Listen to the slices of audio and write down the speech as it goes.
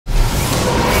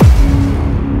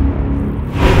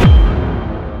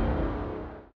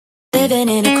Living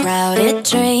in a crowded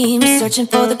dream, searching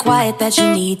for the quiet that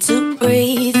you need to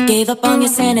breathe. Gave up on your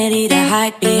sanity to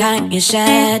hide behind your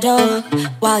shadow,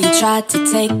 while you tried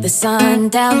to take the sun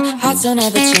down. Hearts don't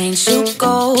ever change to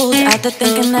gold, out there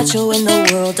thinking that you'll win the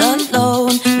world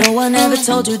alone. No one ever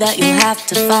told you that you'll have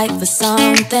to fight for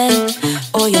something,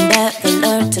 or you'll never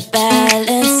learn to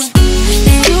balance.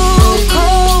 It's too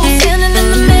cold, standing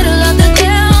in the middle of the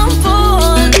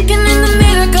downpour, looking in the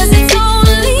mirror cause it's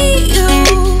only you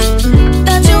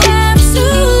that you have to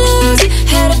lose.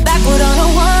 Headed backward on a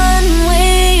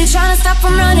one-way, you're trying to stop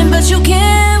from running but you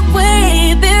can't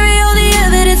wait. Bury all the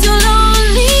evidence you'll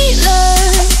only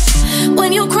learn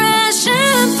when you crash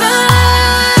and burn.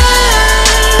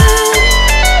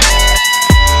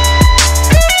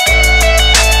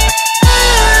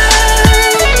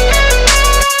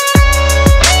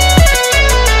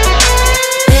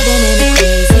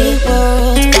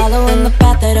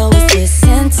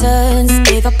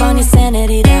 Gave up on your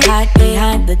sanity to hide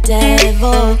behind the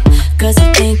devil, cause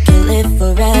you think you'll live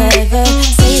forever.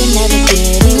 Say you're never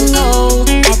getting old,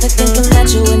 out there thinking that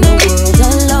you're in the world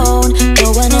alone. No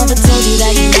one ever told you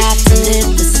that you have to live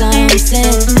for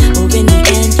something, or in the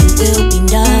end you will be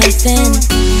nothing.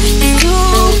 It's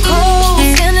too cold,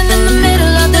 standing in the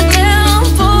middle of the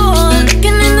downpour,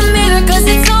 looking in the mirror cause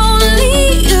it's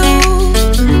only you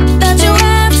that you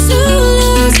have to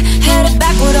lose. Headed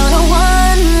backward on a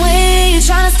one-way, you're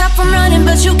trying to stop from running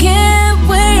but you can't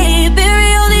wait.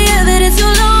 Bury all the evidence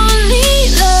you'll only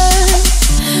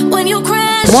learn when you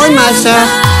crash. Moin Meister.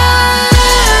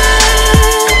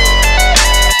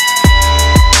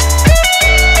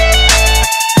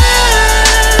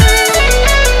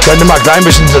 Könnte mal klein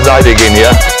bisschen zur Seite gehen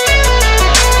hier.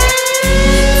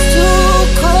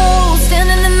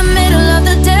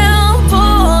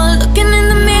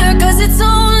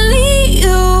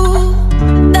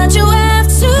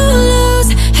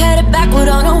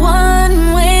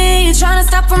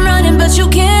 From running but you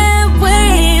can't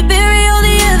wait. Bury all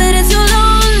the evidence you'll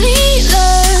only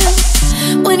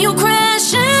learn when you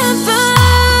crash and burn.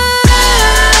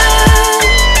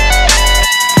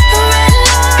 Red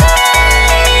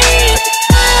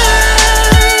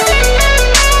light,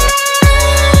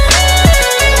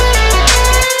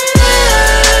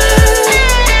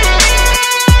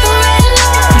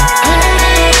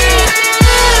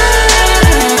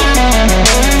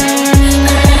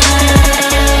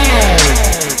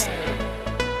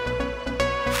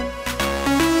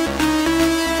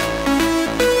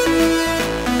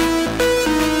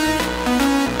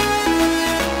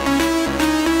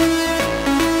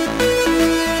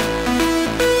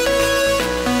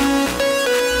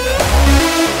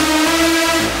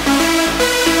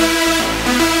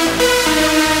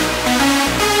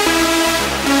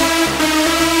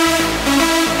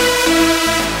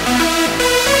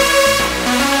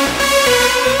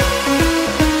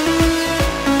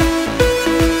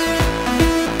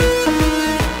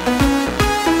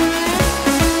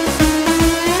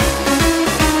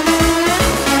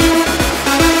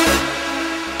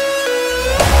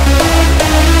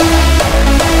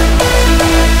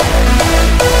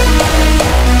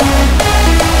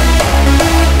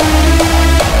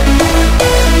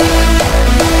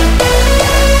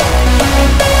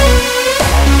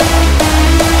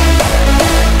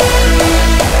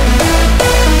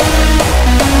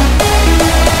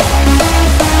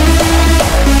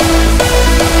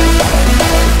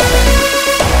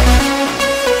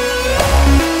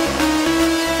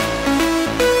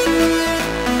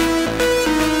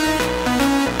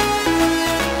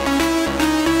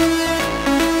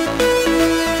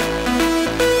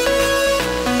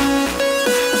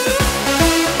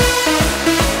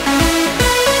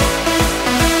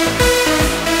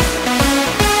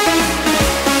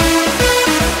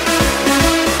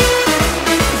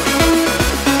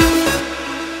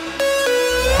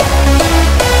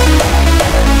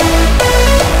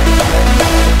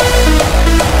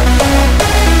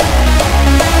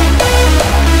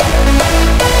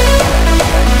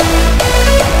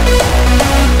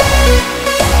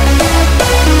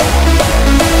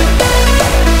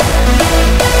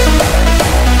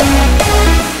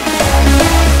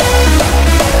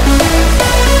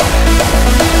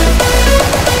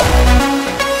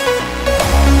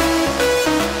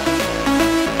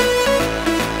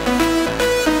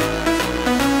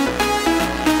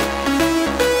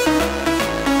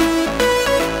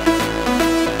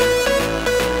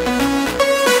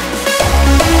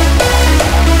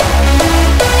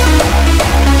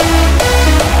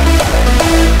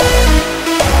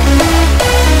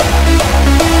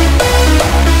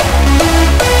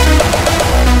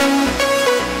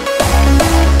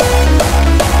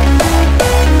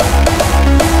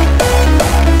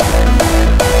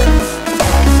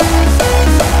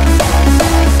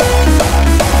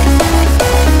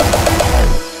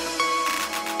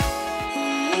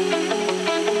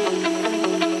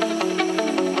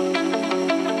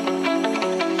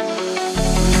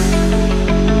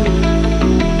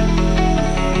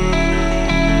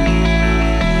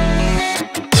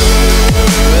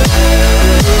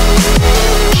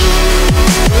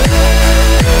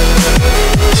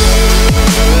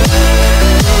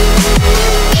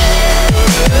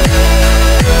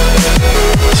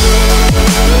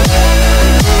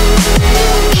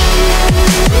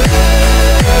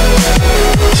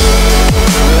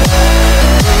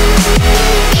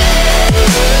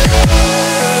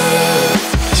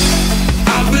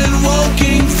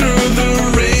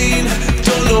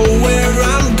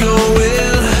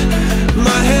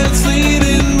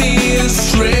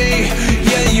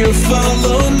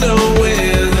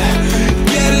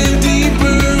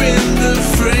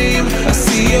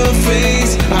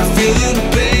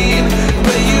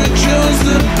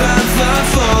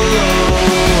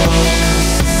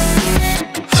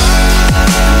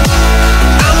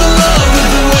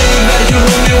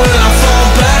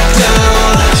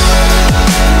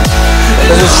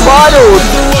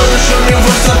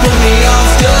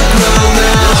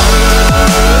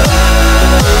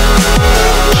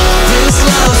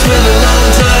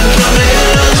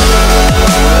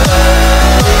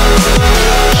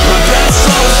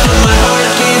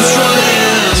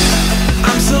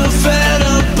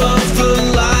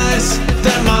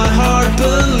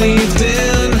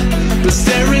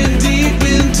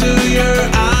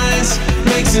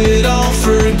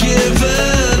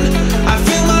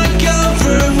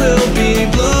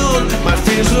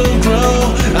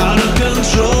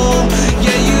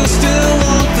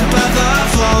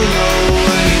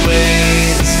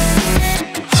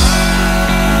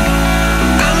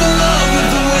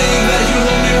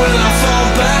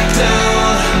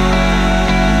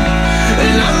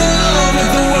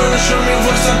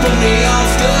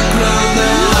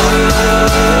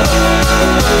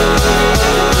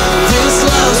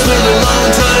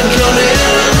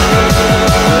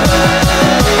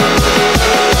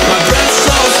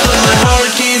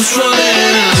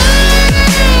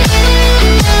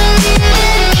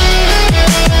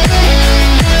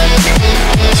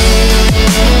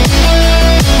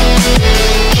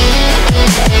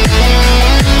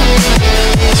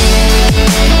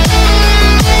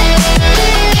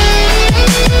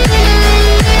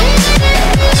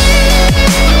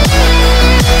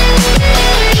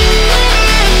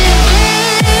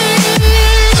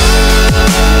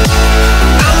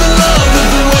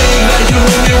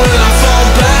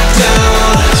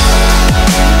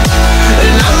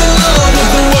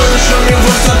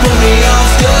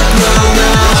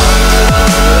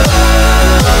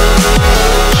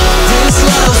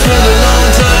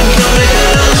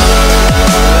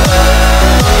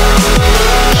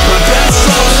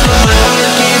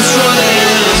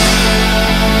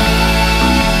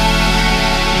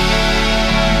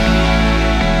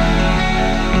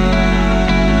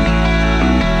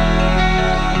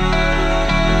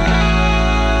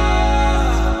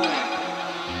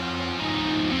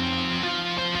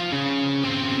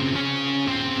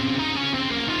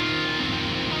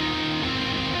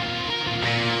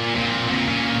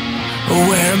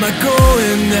 am I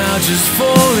going now? Just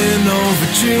falling over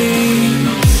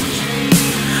dreams.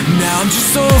 Now I'm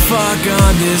just so far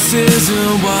gone, this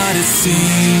isn't what it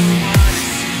seems.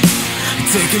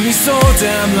 Taking me so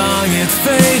damn long, it's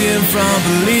fading from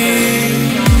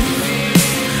belief.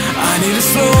 I need to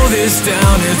slow this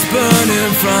down, it's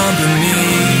burning from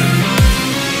beneath.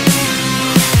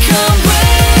 Come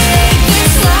break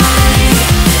this line,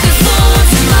 the full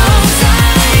tomorrow's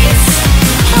eyes.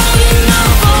 Holding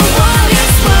on for what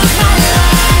is worth my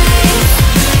life.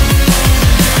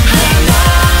 And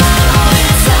all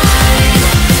inside,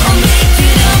 I'll make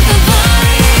it up the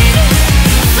vine.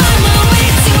 Find my way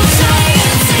to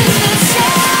giants in the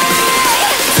sky.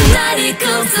 Tonight it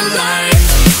comes to life.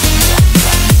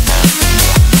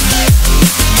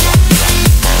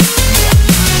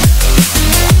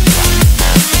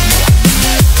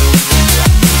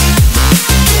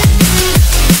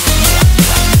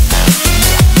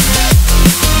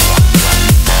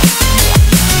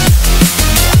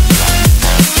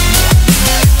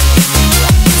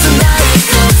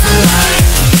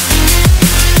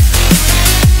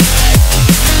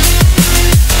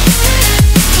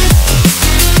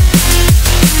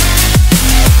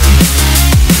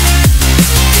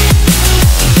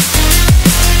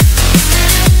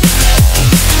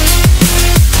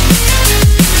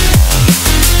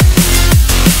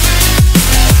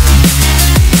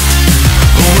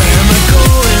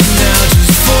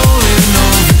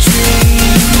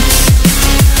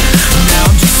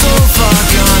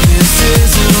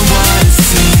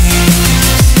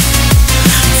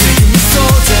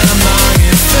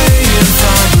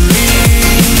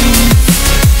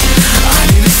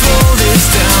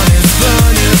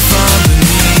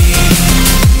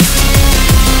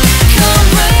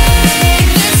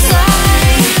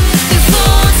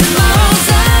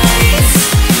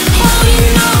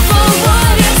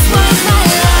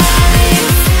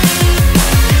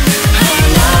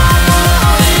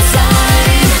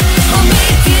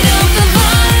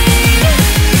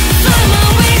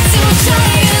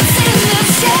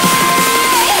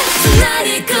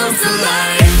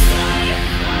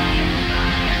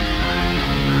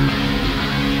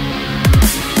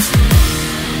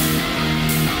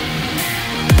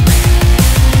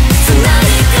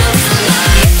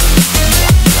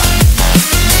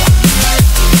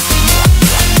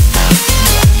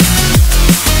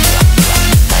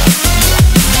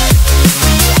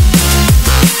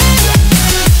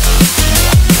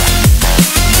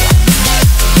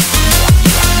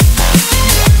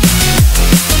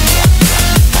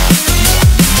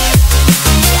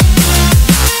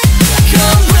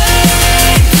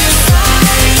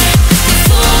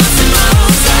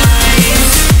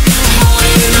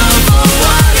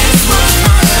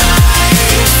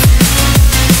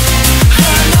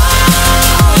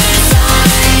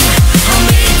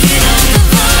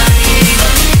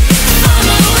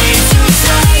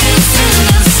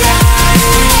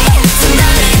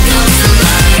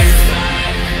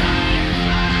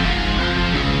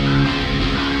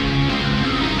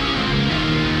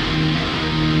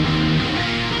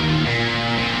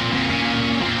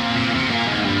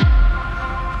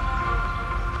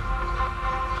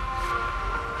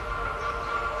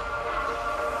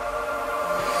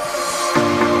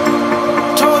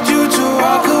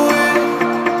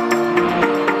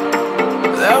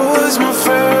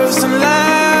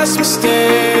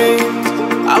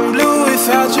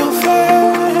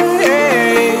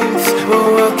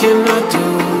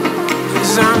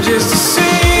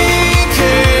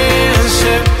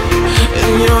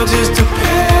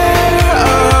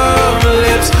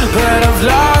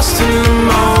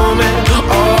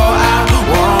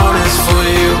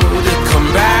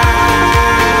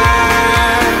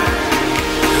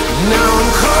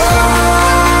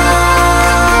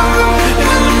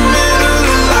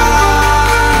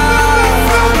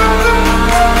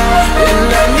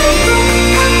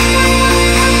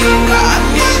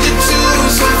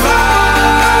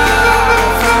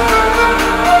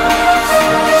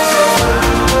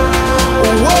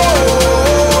 Whoa.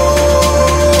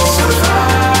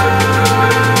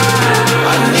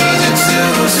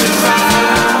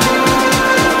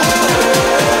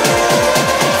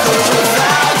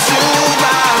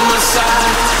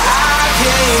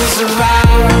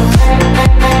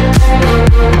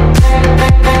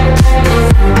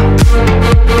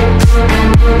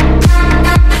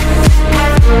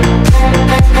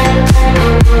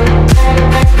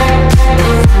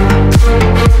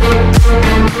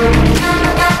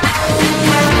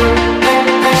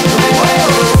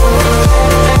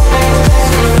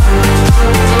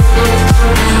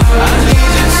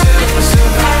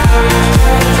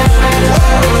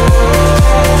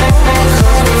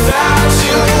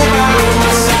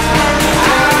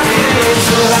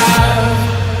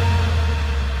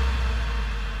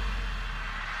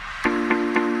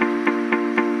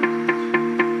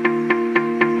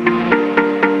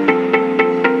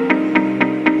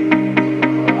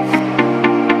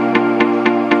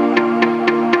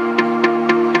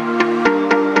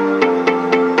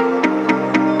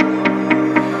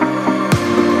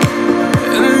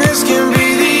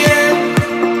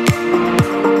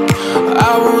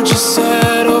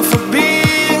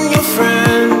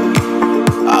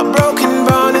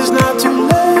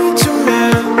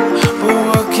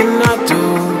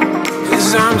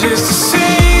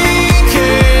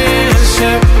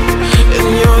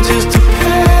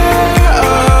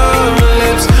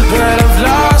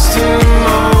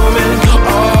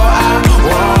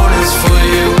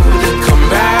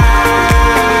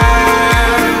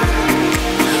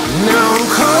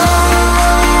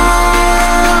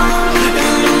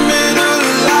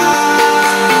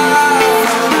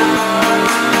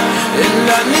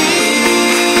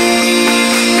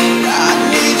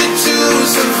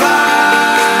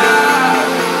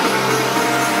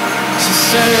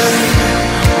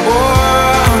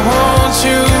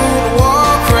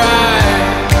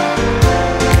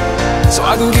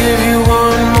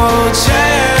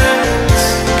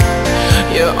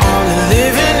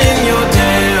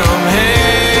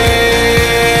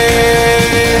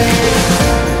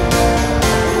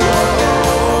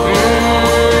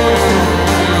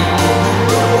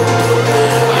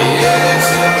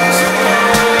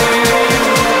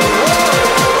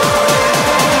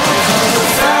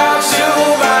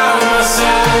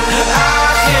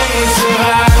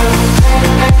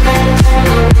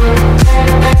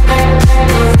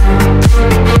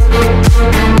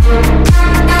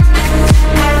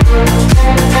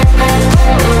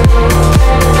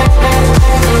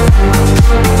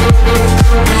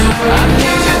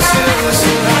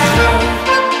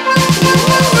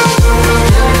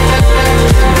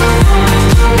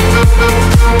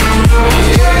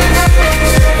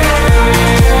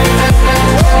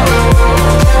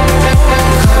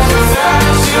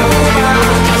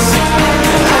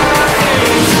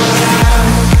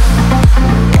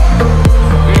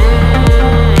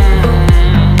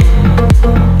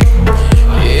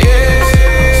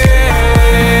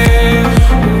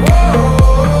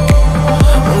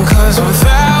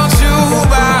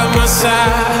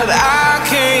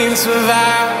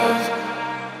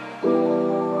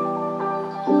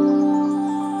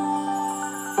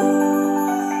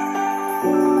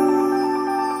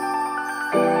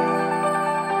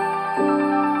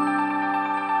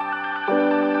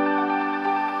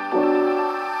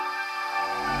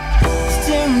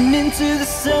 Running into the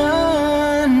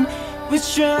sun,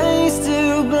 which tries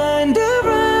to blind our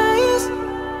eyes.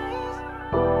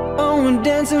 Oh, we're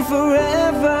dancing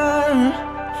forever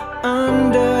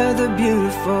under the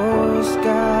beautiful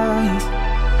skies.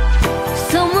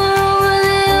 Somewhere over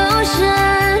the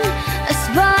ocean, a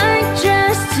spark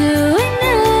just to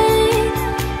ignite.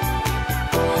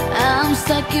 I'm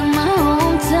stuck in my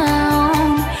hometown,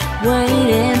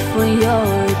 waiting for your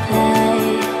reply.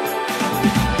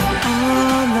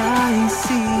 All I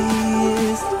see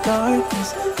is darkness,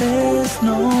 there's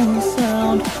no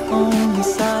sound, only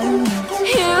silence.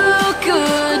 You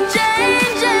could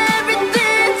change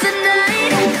everything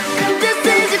tonight. This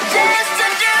is your chance to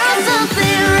do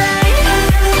something right.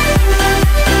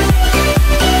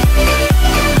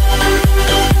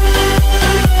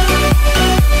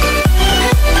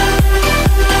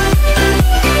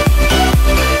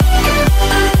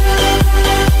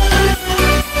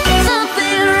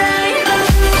 Something right.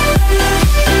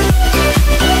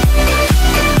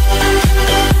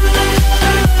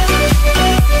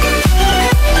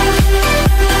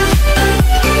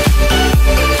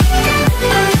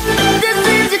 This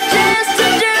is your chance to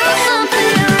do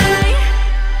something right.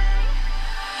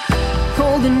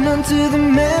 Holding on to the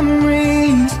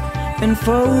memories and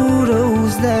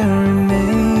photos that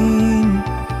remain.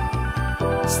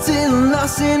 Still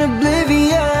lost in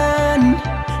oblivion,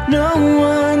 no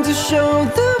one to show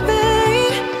the way.